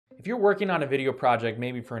If you're working on a video project,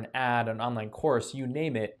 maybe for an ad, an online course, you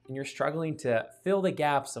name it, and you're struggling to fill the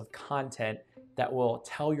gaps of content that will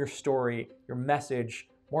tell your story, your message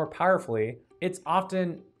more powerfully, it's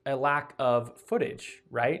often a lack of footage,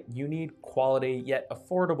 right? You need quality yet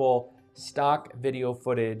affordable stock video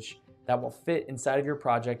footage that will fit inside of your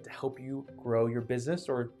project to help you grow your business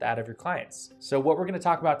or that of your clients. So what we're gonna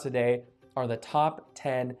talk about today are the top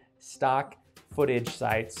 10 stock footage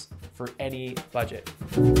sites for any budget.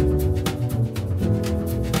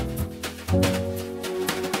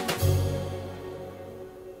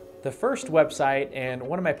 The first website, and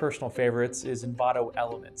one of my personal favorites, is Envato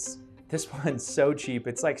Elements. This one's so cheap,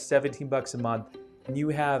 it's like 17 bucks a month, and you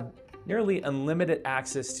have nearly unlimited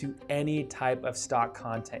access to any type of stock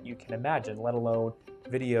content you can imagine, let alone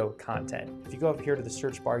video content. If you go up here to the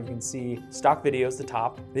search bar, you can see stock videos, the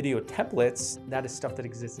top, video templates, that is stuff that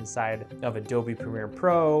exists inside of Adobe Premiere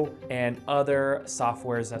Pro and other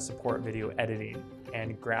softwares that support video editing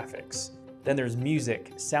and graphics. Then there's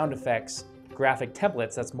music, sound effects, graphic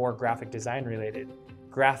templates, that's more graphic design related.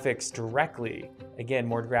 Graphics directly, again,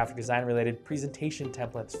 more graphic design related, presentation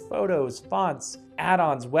templates, photos, fonts,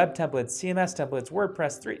 add-ons, web templates, CMS templates,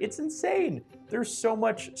 WordPress 3, it's insane. There's so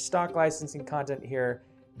much stock licensing content here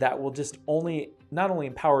that will just not only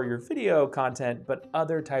empower your video content, but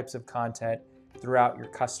other types of content throughout your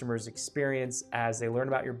customers' experience as they learn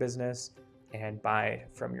about your business and buy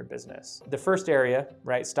from your business. The first area,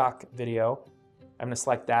 right, stock video, I'm gonna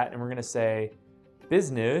select that and we're gonna say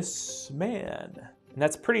businessman. And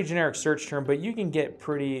that's a pretty generic search term, but you can get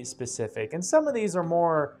pretty specific. And some of these are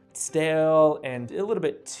more stale and a little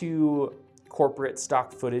bit too corporate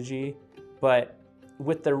stock footagey, but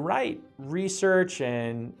with the right research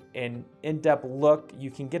and an in-depth look, you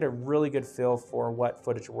can get a really good feel for what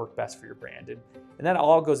footage will work best for your brand. And that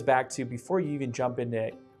all goes back to, before you even jump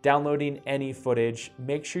into downloading any footage,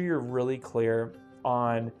 make sure you're really clear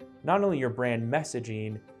on not only your brand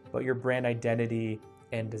messaging, but your brand identity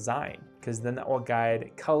and design, because then that will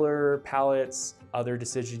guide color palettes, other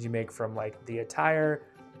decisions you make from like the attire,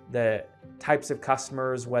 the types of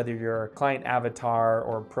customers, whether your client avatar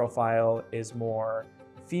or profile is more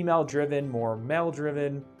female driven, more male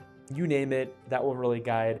driven, you name it, that will really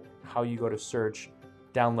guide how you go to search,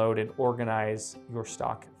 download, and organize your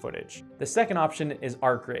stock footage. The second option is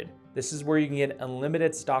ArtGrid. This is where you can get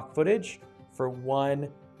unlimited stock footage for one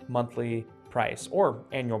monthly price or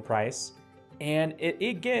annual price. And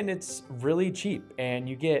it's really cheap, and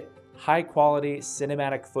you get high quality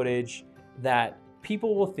cinematic footage that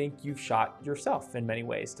people will think you've shot yourself in many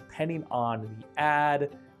ways, depending on the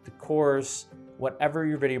ad, the course, whatever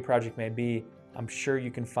your video project may be. I'm sure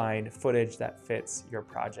you can find footage that fits your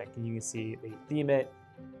project. And you can see they theme it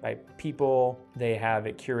by people. They have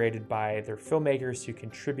it curated by their filmmakers who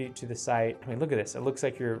contribute to the site. I mean, look at this. It looks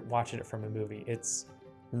like you're watching it from a movie. It's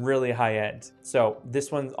really high end. So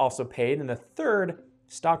this one's also paid. And the third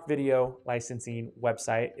stock video licensing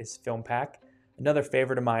website is FilmPack. Another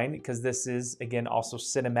favorite of mine, because this is, again, also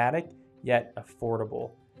cinematic yet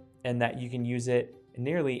affordable, and that you can use it in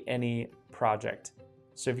nearly any project.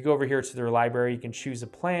 So if you go over here to their library, you can choose a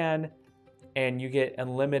plan and you get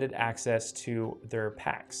unlimited access to their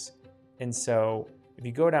packs. And so if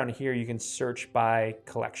you go down here, you can search by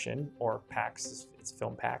collection, or packs, it's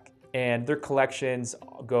FilmPack. And their collections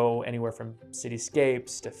go anywhere from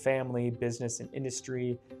cityscapes to family, business, and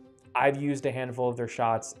industry. I've used a handful of their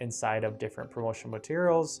shots inside of different promotional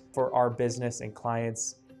materials for our business and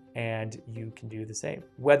clients, and you can do the same.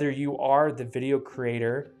 Whether you are the video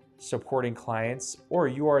creator supporting clients, or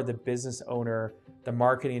you are the business owner, the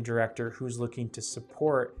marketing director who's looking to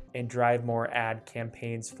support and drive more ad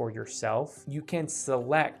campaigns for yourself, you can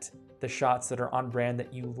select the shots that are on brand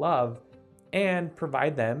that you love and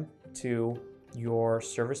provide them to your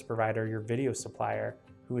service provider, your video supplier,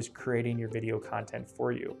 who is creating your video content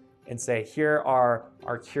for you, and say, here are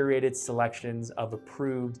our curated selections of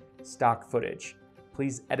approved stock footage.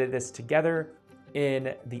 Please edit this together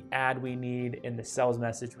in the ad we need, in the sales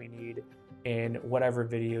message we need, in whatever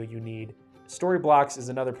video you need. Storyblocks is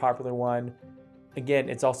another popular one. Again,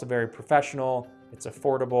 it's also very professional, it's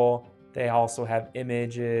affordable. They also have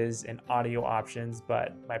images and audio options,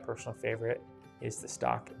 but my personal favorite is the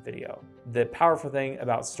stock video. The powerful thing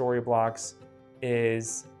about Storyblocks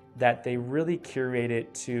is that they really curate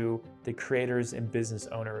it to the creators and business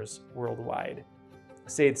owners worldwide.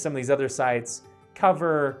 Say some of these other sites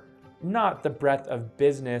cover not the breadth of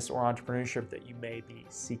business or entrepreneurship that you may be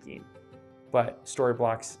seeking, but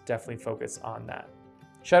Storyblocks definitely focus on that.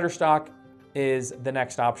 Shutterstock is the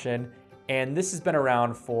next option, and this has been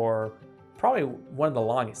around for probably one of the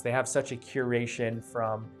longest. They have such a curation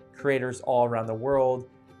from creators all around the world.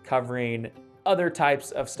 covering other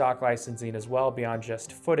types of stock licensing as well beyond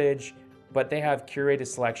just footage, but they have curated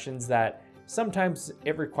selections that sometimes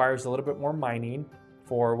it requires a little bit more mining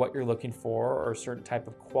for what you're looking for or a certain type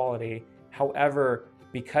of quality. However,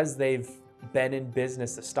 because they've been in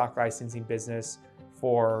business, the stock licensing business,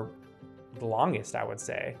 for the longest, I would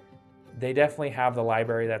say, they definitely have the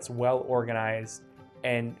library that's well organized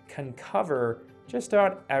and can cover just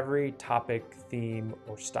about every topic, theme,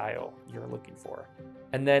 or style you're looking for.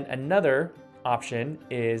 And then another option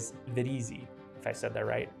is Videezy, if I said that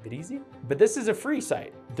right, Videezy? But this is a free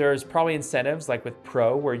site. There's probably incentives like with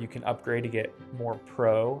Pro where you can upgrade to get more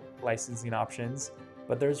Pro licensing options,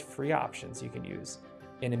 but there's free options you can use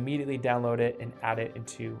and immediately download it and add it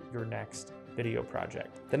into your next video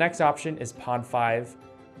project. The next option is Pond5.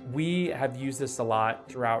 We have used this a lot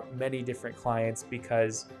throughout many different clients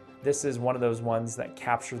because this is one of those ones that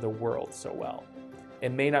capture the world so well.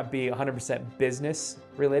 It may not be 100% business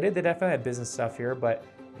related. They definitely have business stuff here, but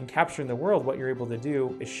in capturing the world, what you're able to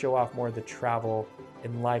do is show off more of the travel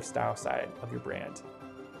and lifestyle side of your brand.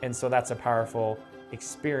 And so that's a powerful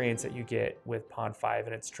experience that you get with Pond5,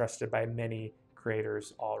 and it's trusted by many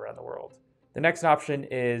creators all around the world. The next option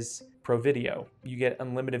is Pro Video. You get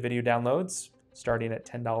unlimited video downloads starting at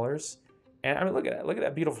 $10. And I mean, look at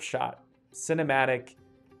that beautiful shot. Cinematic,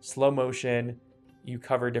 slow motion. You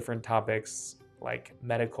cover different topics like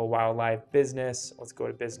medical, wildlife, business. Let's go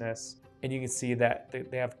to business. And you can see that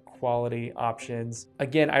they have quality options.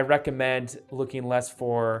 Again, I recommend looking less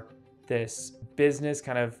for this business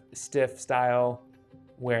kind of stiff style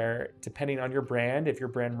where, depending on your brand, if your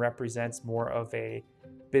brand represents more of a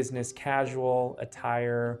business casual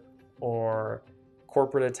attire or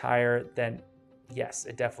corporate attire, then yes,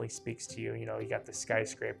 it definitely speaks to you. You know, you got the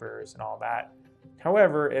skyscrapers and all that.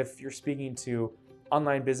 However, if you're speaking to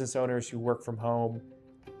online business owners who work from home,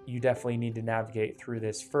 you definitely need to navigate through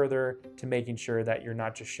this further to making sure that you're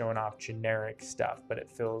not just showing off generic stuff, but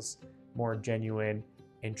it feels more genuine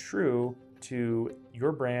and true to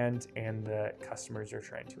your brand and the customers you're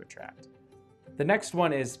trying to attract. The next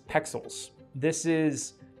one is Pexels. This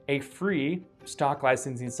is a free stock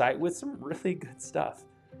licensing site with some really good stuff.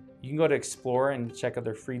 You can go to Explore and check out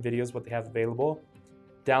their free videos, what they have available.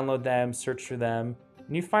 Download them, search for them,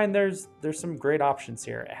 and you find there's some great options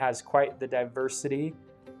here. It has quite the diversity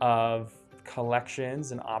of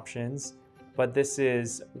collections and options, but this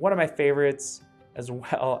is one of my favorites as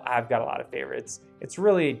well. I've got a lot of favorites. It's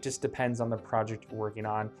really just depends on the project you're working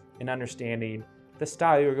on and understanding the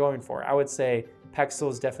style you're going for. I would say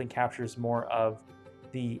Pexels definitely captures more of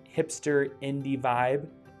the hipster indie vibe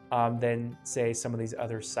than say some of these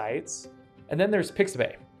other sites. And then there's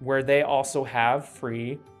Pixabay, where they also have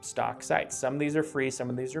free stock sites. Some of these are free, some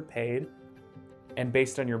of these are paid. And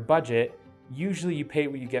based on your budget, usually you pay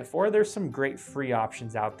what you get for. There's some great free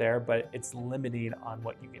options out there, but it's limiting on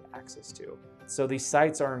what you get access to. So these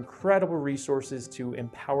sites are incredible resources to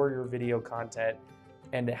empower your video content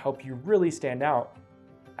and to help you really stand out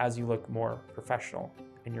as you look more professional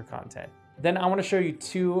in your content. Then I want to show you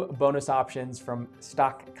two bonus options from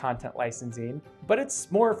stock content licensing, but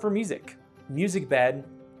it's more for music. Musicbed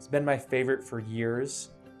has been my favorite for years,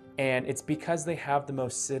 and it's because they have the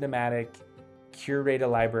most cinematic, curated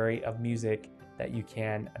library of music that you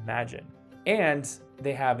can imagine. And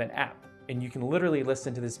they have an app, and you can literally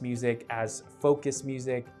listen to this music as focus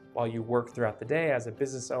music while you work throughout the day as a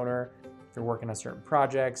business owner. If you're working on certain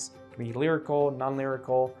projects, it can be lyrical,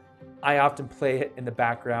 non-lyrical. I often play it in the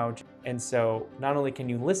background, and so not only can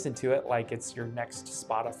you listen to it like it's your next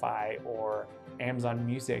Spotify or Amazon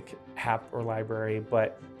Music app or library,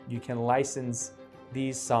 but you can license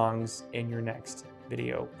these songs in your next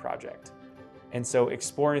video project. And so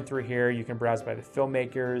exploring through here, you can browse by the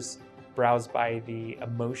filmmakers, browse by the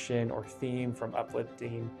emotion or theme, from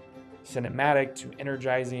uplifting, cinematic to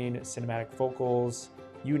energizing, cinematic vocals,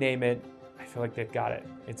 you name it. I feel like they've got it.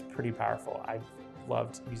 It's pretty powerful. I've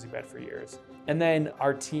loved Musicbed for years. And then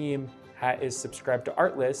our team is subscribed to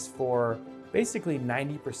Artlist for basically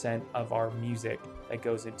 90% of our music that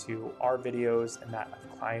goes into our videos and that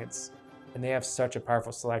of clients. And they have such a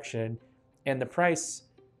powerful selection, and the price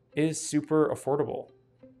is super affordable.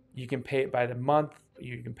 You can pay it by the month,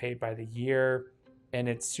 you can pay it by the year, and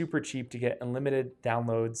it's super cheap to get unlimited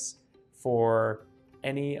downloads for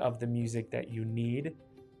any of the music that you need,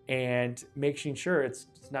 and making sure it's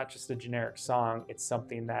not just a generic song, it's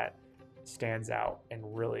something that stands out and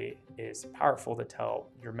really is powerful to tell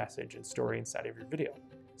your message and story inside of your video.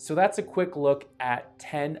 So that's a quick look at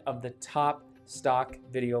 10 of the top stock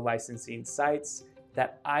video licensing sites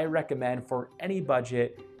that I recommend for any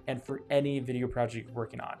budget and for any video project you're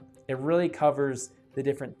working on. It really covers the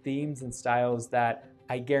different themes and styles that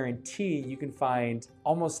I guarantee you can find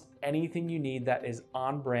almost anything you need that is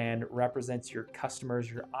on brand, represents your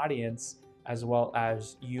customers, your audience, as well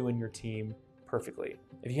as you and your team perfectly.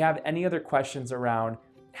 If you have any other questions around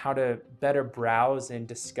how to better browse and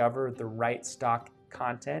discover the right stock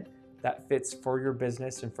content that fits for your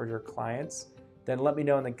business and for your clients, then let me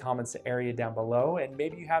know in the comments area down below, and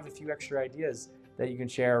maybe you have a few extra ideas that you can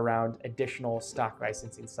share around additional stock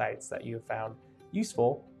licensing sites that you have found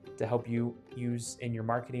useful to help you use in your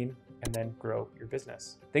marketing and then grow your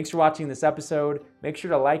business. Thanks for watching this episode. Make sure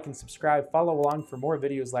to like and subscribe, follow along for more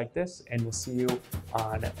videos like this, and we'll see you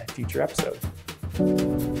on a future episode.